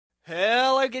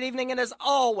Hello, good evening, and as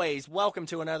always, welcome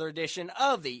to another edition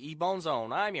of the E-Bone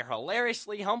Zone. I'm your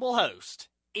hilariously humble host,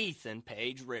 Ethan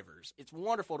Page Rivers. It's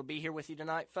wonderful to be here with you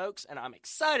tonight, folks, and I'm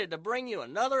excited to bring you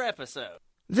another episode.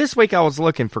 This week I was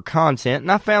looking for content,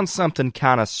 and I found something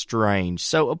kind of strange.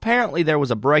 So apparently there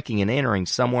was a breaking and entering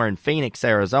somewhere in Phoenix,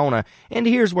 Arizona, and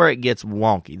here's where it gets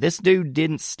wonky. This dude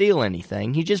didn't steal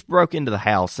anything. He just broke into the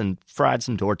house and fried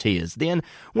some tortillas. Then,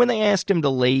 when they asked him to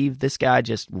leave, this guy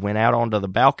just went out onto the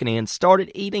balcony and started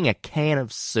eating a can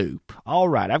of soup. All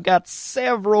right, I've got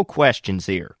several questions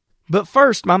here. But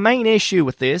first, my main issue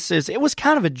with this is it was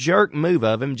kind of a jerk move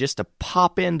of him just to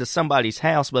pop into somebody's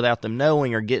house without them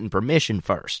knowing or getting permission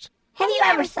first. Have you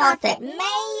ever thought that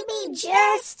maybe,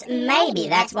 just maybe,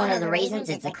 that's one of the reasons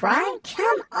it's a crime?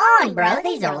 Come on, bro,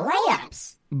 these are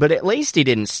layups. But at least he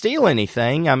didn't steal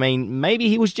anything. I mean, maybe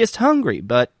he was just hungry,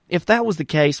 but if that was the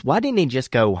case, why didn't he just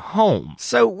go home?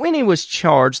 So when he was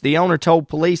charged, the owner told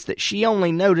police that she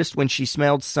only noticed when she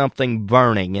smelled something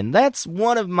burning, and that's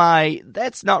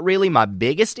not really my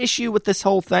biggest issue with this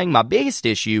whole thing. My biggest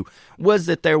issue was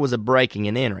that there was a breaking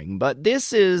and entering, but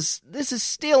this is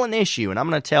still an issue, and I'm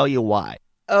going to tell you why.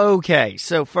 Okay,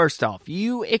 so first off,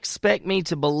 you expect me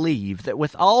to believe that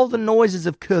with all the noises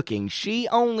of cooking, she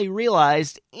only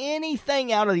realized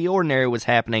anything out of the ordinary was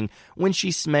happening when she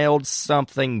smelled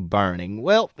something burning.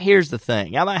 Well, here's the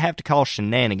thing. I might have to call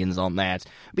shenanigans on that,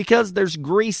 because there's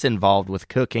grease involved with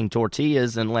cooking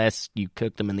tortillas unless you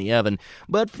cook them in the oven.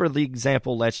 But for the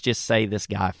example, let's just say this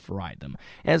guy fried them.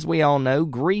 As we all know,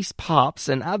 grease pops,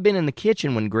 and I've been in the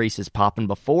kitchen when grease is popping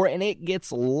before, and it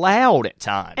gets loud at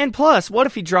times. And plus, what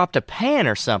if he dropped a pan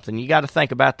or something? You got to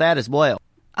think about that as well.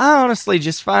 I honestly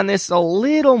just find this a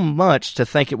little much to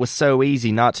think it was so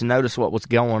easy not to notice what was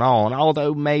going on,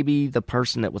 although maybe the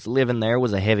person that was living there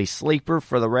was a heavy sleeper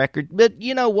for the record. But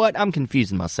you know what? I'm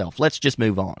confusing myself. Let's just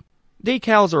move on.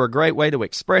 Decals are a great way to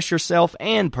express yourself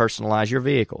and personalize your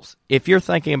vehicles. If you're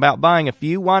thinking about buying a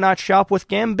few, why not shop with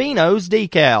Gambino's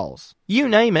Decals? You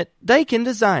name it, they can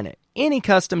design it. Any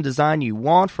custom design you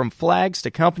want, from flags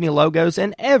to company logos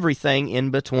and everything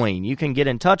in between. You can get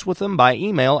in touch with them by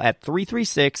email at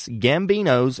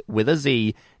 336gambinos with a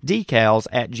Z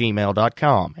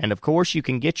decals@gmail.com. And of course, you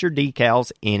can get your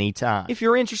decals anytime. If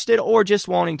you're interested or just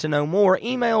wanting to know more,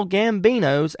 email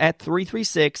Gambinos at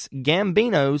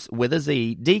 336gambinos with a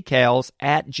Z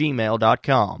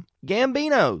decals@gmail.com.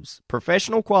 Gambinos,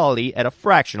 professional quality at a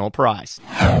fractional price.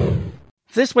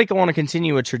 This week I want to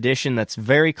continue a tradition that's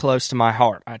very close to my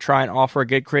heart. I try and offer a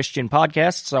good Christian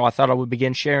podcast, so I thought I would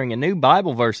begin sharing a new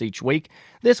Bible verse each week.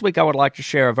 This week I would like to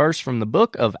share a verse from the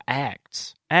book of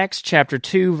Acts. Acts chapter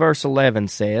 2 verse 11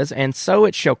 says, "And so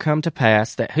it shall come to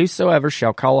pass that whosoever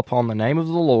shall call upon the name of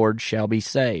the Lord shall be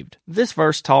saved." This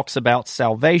verse talks about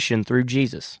salvation through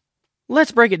Jesus.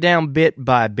 Let's break it down bit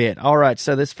by bit. All right,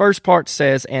 so this first part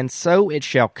says, "And so it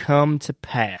shall come to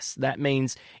pass." That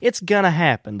means it's going to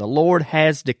happen. The Lord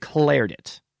has declared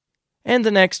it. And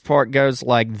the next part goes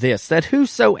like this, "That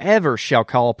whosoever shall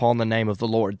call upon the name of the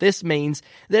Lord." This means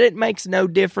that it makes no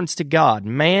difference to God.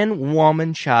 Man,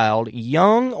 woman, child,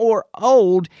 young or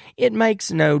old, it makes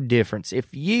no difference.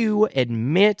 If you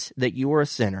admit that you are a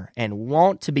sinner and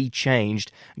want to be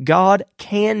changed, God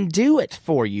can do it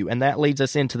for you. And that leads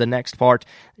us into the next part,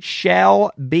 shall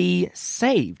be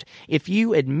saved. If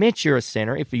you admit you're a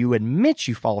sinner, if you admit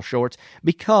you fall short,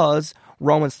 because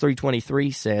Romans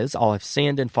 3:23 says, "All have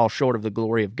sinned and fall short of the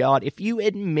glory of God." If you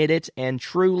admit it and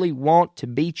truly want to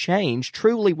be changed,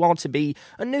 truly want to be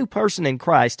a new person in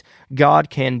Christ, God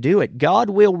can do it.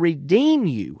 God will redeem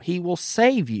you. He will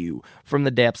save you from the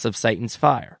depths of Satan's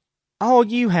fire. All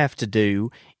you have to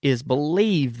do is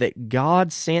believe that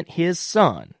God sent His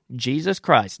Son, Jesus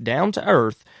Christ, down to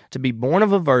earth to be born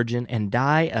of a virgin and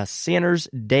die a sinner's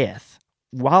death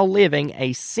while living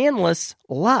a sinless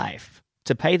life,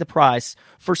 to pay the price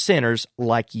for sinners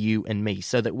like you and me,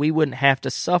 so that we wouldn't have to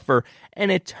suffer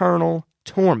an eternal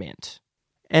torment.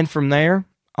 And from there,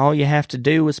 all you have to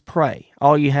do is pray.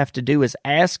 All you have to do is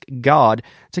ask God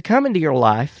to come into your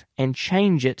life and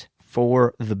change it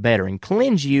for the better, and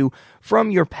cleanse you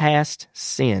from your past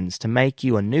sins to make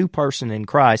you a new person in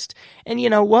Christ. And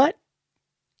you know what?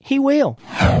 He will.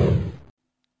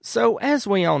 So, as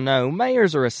we all know,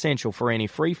 mayors are essential for any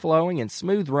free-flowing and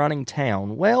smooth-running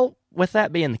town. Well, with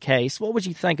that being the case, what would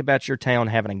you think about your town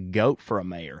having a goat for a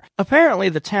mayor? Apparently,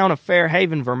 the town of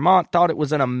Fairhaven, Vermont thought it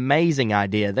was an amazing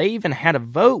idea. They even had a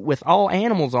vote with all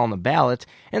animals on the ballot,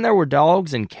 and there were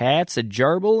dogs and cats, a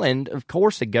gerbil, and, of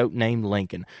course, a goat named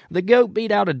Lincoln. The goat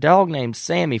beat out a dog named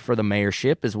Sammy for the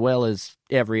mayorship, as well as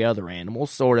every other animal,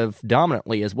 sort of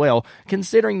dominantly as well,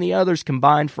 considering the others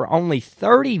combined for only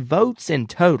 30 votes in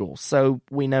total, so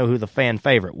we know who the fan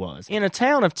favorite was. In a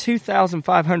town of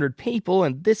 2,500 people,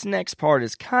 and this next part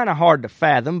is kind of hard to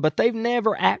fathom, but they've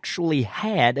never actually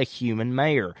had a human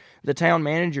mayor. The town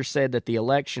manager said that the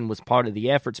election was part of the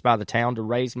efforts by the town to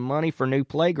raise money for new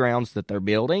playgrounds that they're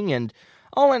building, and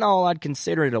all in all, I'd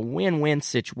consider it a win-win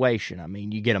situation. I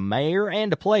mean, you get a mayor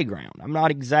and a playground. I'm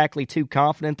not exactly too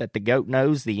confident that the goat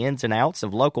knows the ins and outs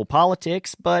of local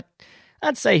politics, but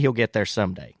I'd say he'll get there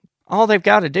someday. All they've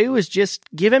got to do is just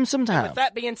give him some time. And with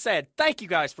that being said, thank you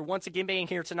guys for once again being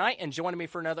here tonight and joining me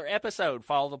for another episode.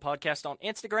 Follow the podcast on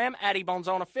Instagram at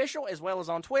eBonesOnOfficial, as well as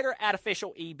on Twitter at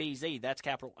OfficialEBZ. That's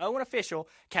capital O and official,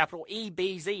 capital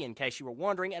EBZ, in case you were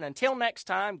wondering. And until next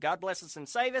time, God bless us and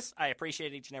save us. I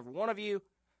appreciate each and every one of you,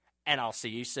 and I'll see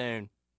you soon.